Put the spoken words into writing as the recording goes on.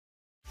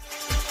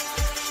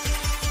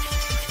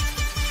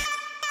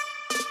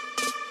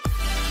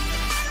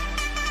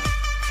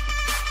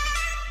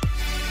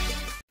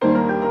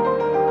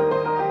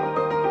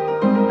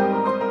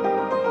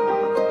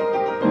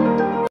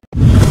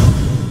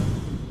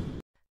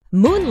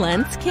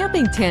Moonlens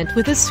Camping Tent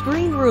with a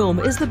screen room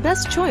is the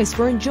best choice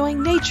for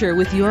enjoying nature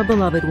with your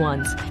beloved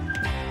ones.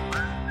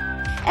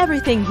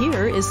 Everything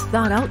here is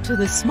thought out to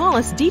the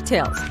smallest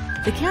details.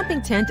 The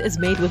camping tent is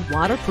made with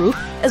waterproof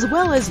as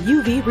well as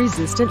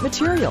UV-resistant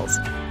materials.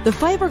 The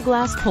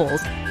fiberglass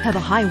poles have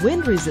a high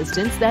wind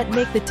resistance that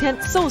make the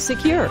tent so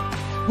secure.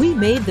 We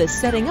made the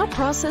setting up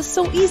process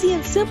so easy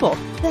and simple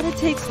that it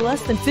takes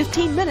less than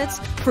 15 minutes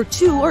for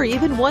 2 or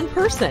even 1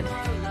 person.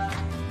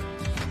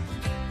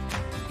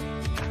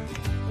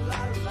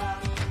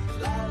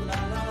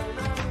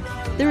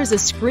 There is a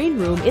screen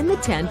room in the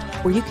tent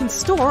where you can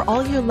store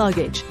all your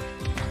luggage.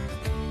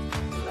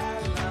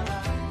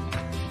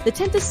 The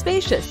tent is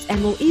spacious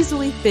and will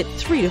easily fit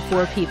 3 to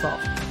 4 people.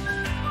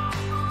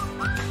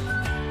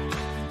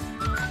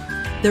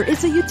 There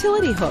is a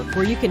utility hook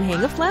where you can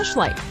hang a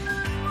flashlight.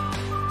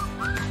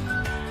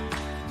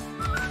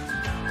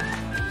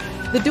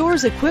 The door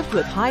is equipped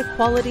with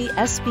high-quality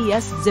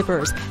SBS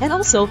zippers and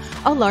also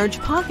a large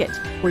pocket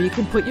where you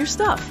can put your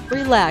stuff,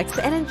 relax,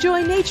 and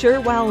enjoy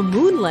nature while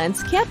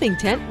Moonlens Camping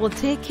Tent will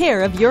take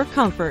care of your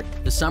comfort.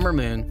 The Summer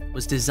Moon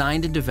was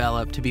designed and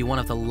developed to be one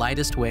of the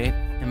lightest weight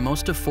and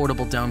most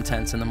affordable dome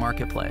tents in the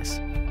marketplace.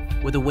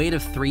 With a weight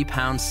of 3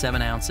 pounds 7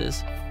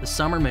 ounces, the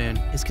Summer Moon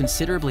is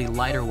considerably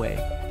lighter weight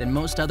than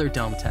most other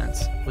dome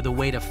tents with a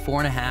weight of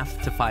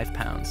 4.5 to 5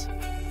 pounds.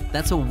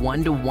 That's a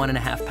 1 to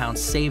 1.5 pound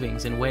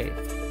savings in weight.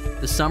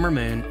 The Summer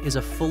Moon is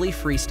a fully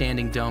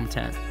freestanding dome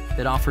tent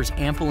that offers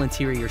ample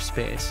interior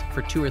space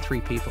for 2 or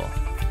 3 people.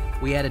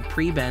 We added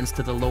pre-bends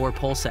to the lower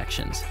pole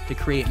sections to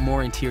create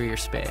more interior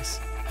space.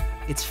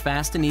 It's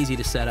fast and easy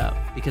to set up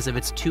because of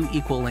its 2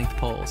 equal-length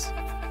poles.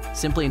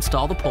 Simply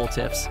install the pole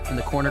tips in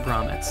the corner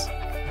grommets,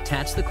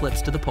 attach the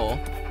clips to the pole,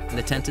 and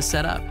the tent is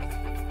set up.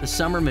 The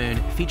Summer Moon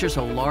features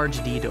a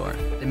large D-door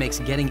that makes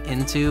getting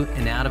into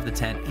and out of the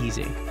tent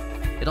easy.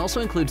 It also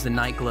includes the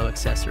night glow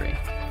accessory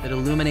that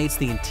illuminates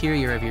the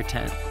interior of your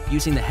tent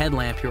using the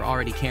headlamp you're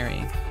already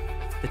carrying.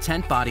 The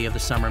tent body of the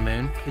Summer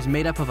Moon is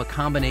made up of a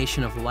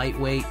combination of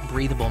lightweight,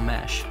 breathable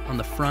mesh on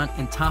the front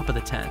and top of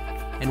the tent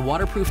and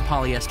waterproof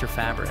polyester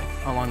fabric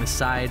along the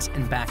sides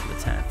and back of the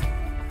tent.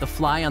 The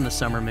fly on the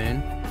Summer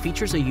Moon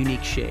features a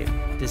unique shape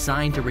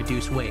designed to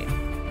reduce weight.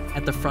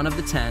 At the front of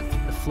the tent,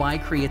 the fly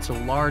creates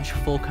a large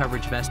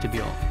full-coverage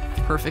vestibule,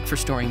 perfect for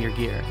storing your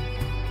gear.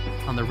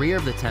 On the rear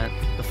of the tent,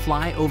 the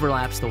fly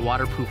overlaps the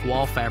waterproof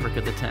wall fabric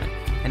of the tent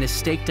and is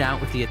staked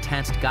out with the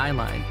attached guy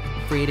line,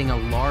 creating a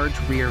large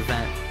rear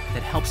vent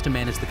that helps to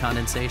manage the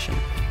condensation.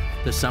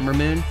 The Summer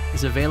Moon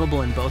is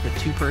available in both a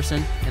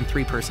 2-person and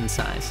 3-person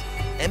size.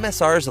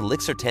 MSR's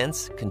Elixir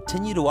tents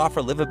continue to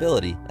offer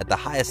livability at the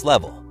highest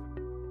level.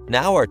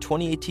 Now our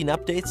 2018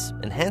 updates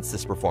enhance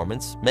this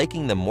performance,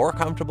 making them more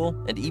comfortable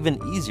and even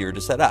easier to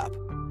set up.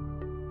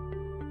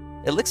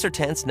 Elixir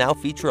tents now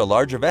feature a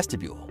larger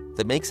vestibule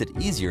that makes it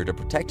easier to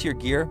protect your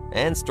gear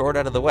and store it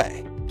out of the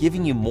way,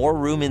 giving you more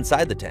room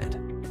inside the tent.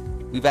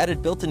 We've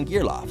added built-in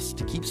gear lofts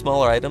to keep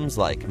smaller items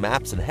like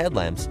maps and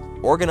headlamps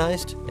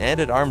organized and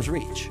at arm's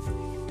reach.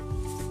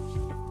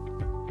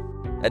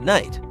 At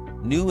night,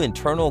 new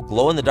internal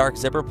glow-in-the-dark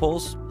zipper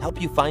pulls help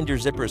you find your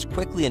zippers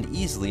quickly and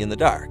easily in the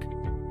dark.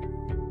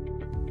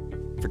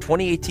 For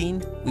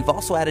 2018, we've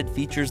also added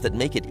features that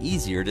make it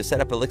easier to set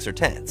up Elixir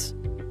tents.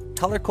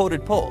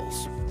 Color-coded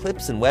poles,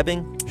 clips, and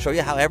webbing show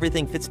you how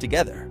everything fits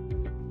together.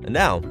 And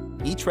now,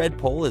 each red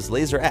pole is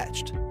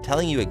laser-etched,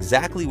 telling you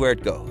exactly where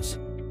it goes.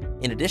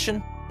 In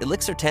addition,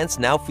 Elixir tents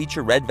now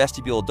feature red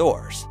vestibule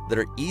doors that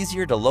are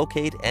easier to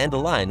locate and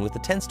align with the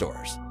tent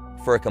stores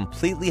for a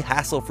completely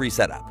hassle-free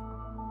setup.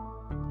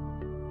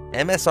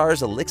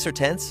 MSR's Elixir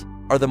tents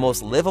are the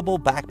most livable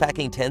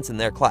backpacking tents in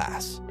their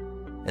class,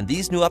 and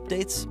these new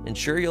updates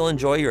ensure you'll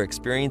enjoy your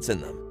experience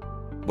in them,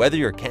 whether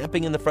you're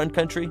camping in the front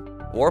country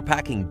or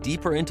packing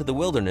deeper into the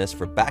wilderness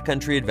for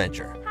backcountry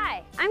adventure.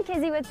 Hi, I'm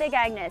Kizzy with Big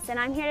Agnes, and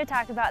I'm here to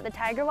talk about the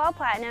Tiger Wall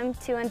Platinum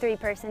 2- and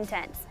 3-person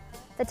tents.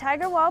 The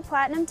Tiger Wall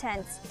Platinum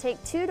tents take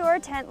 2-door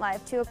tent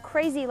life to a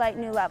crazy light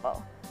new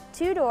level.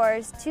 2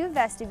 doors, 2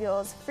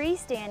 vestibules,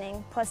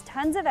 freestanding, plus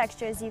tons of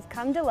extras you've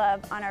come to love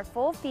on our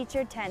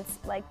full-featured tents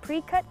like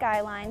pre-cut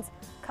guy lines,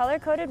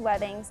 color-coded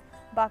webbings,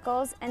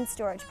 buckles, and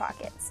storage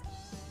pockets.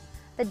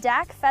 The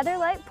DAC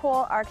Featherlight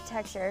pole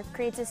architecture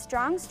creates a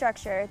strong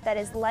structure that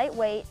is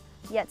lightweight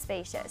yet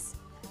spacious.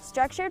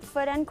 Structured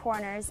foot-end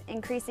corners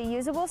increase the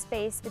usable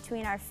space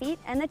between our feet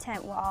and the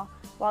tent wall,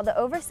 while the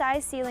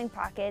oversized ceiling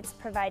pockets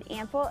provide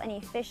ample and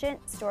efficient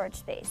storage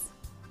space.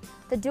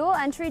 The dual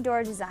entry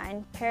door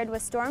design, paired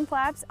with storm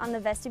flaps on the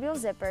vestibule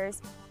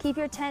zippers, keep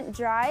your tent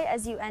dry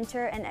as you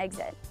enter and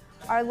exit.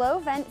 Our low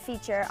vent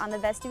feature on the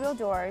vestibule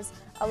doors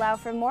allow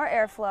for more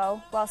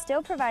airflow while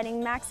still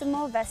providing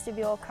maximal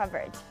vestibule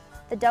coverage.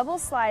 The double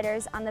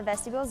sliders on the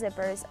vestibule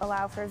zippers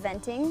allow for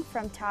venting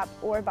from top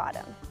or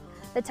bottom.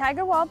 The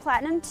Tiger Wall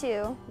Platinum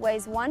 2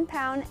 weighs 1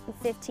 pound and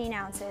 15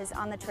 ounces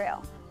on the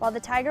trail, while the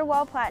Tiger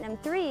Wall Platinum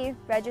 3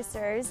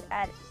 registers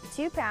at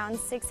 2 pounds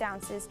 6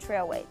 ounces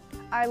trail weight.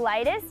 Our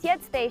lightest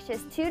yet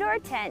spacious two-door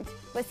tent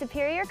with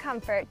superior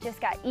comfort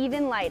just got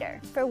even lighter.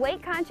 For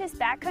weight-conscious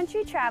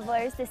backcountry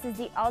travelers, this is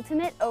the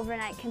ultimate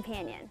overnight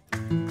companion.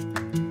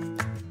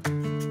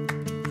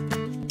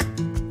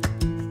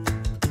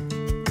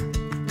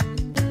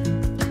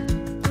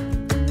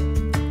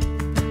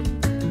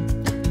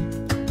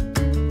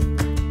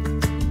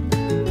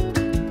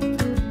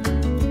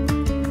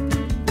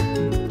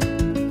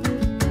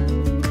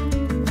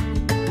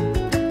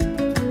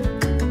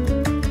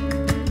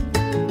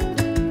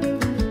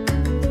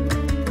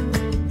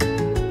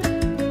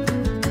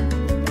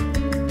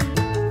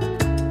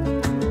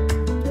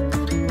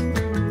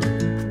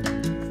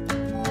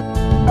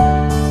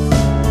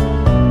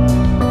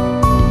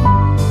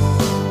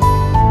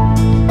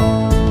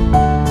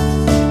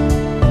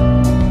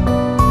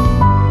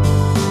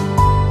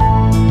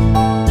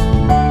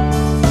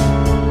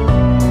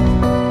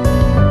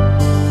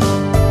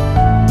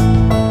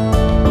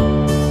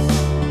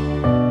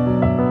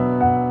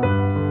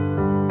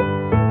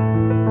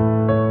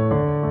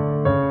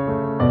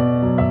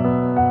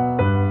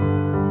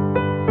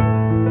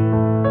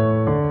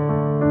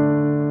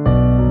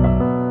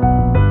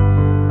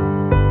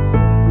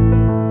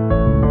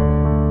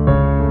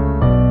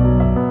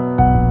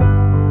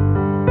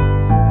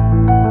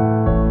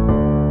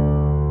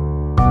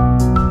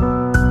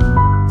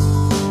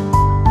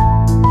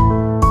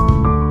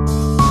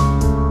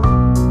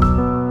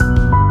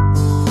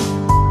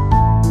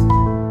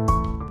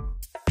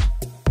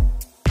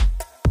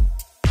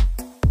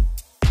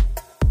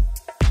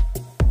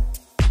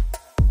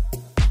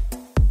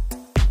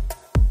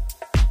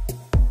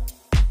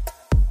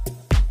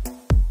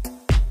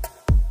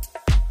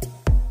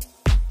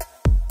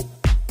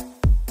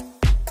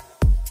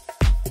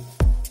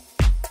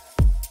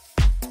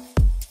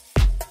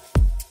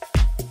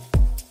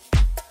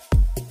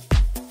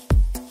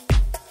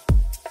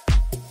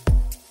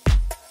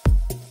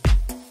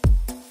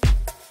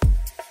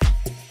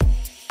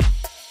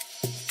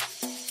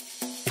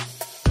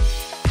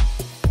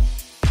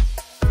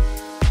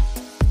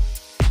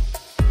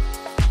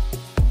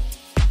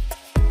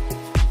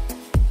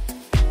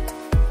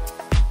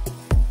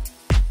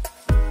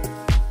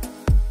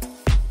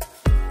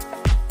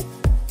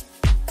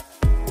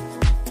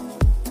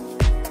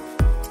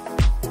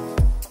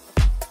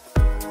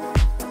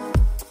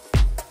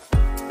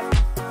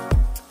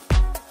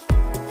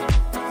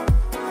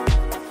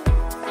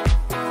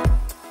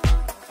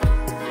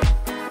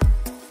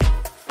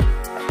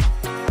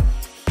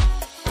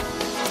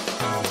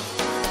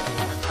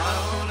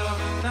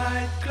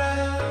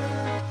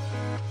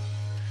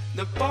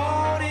 The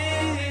party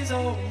is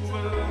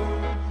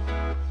over.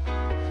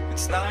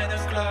 It's 9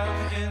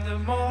 o'clock in the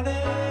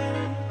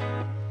morning.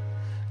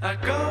 I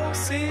go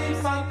see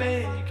my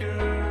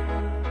baker.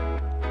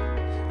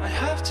 I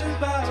have to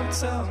buy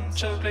some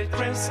chocolate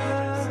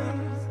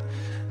croissant.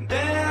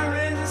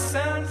 There is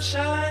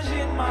sunshine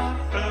in my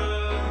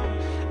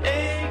blood.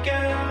 Hey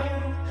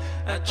girl,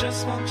 I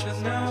just want you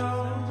to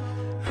know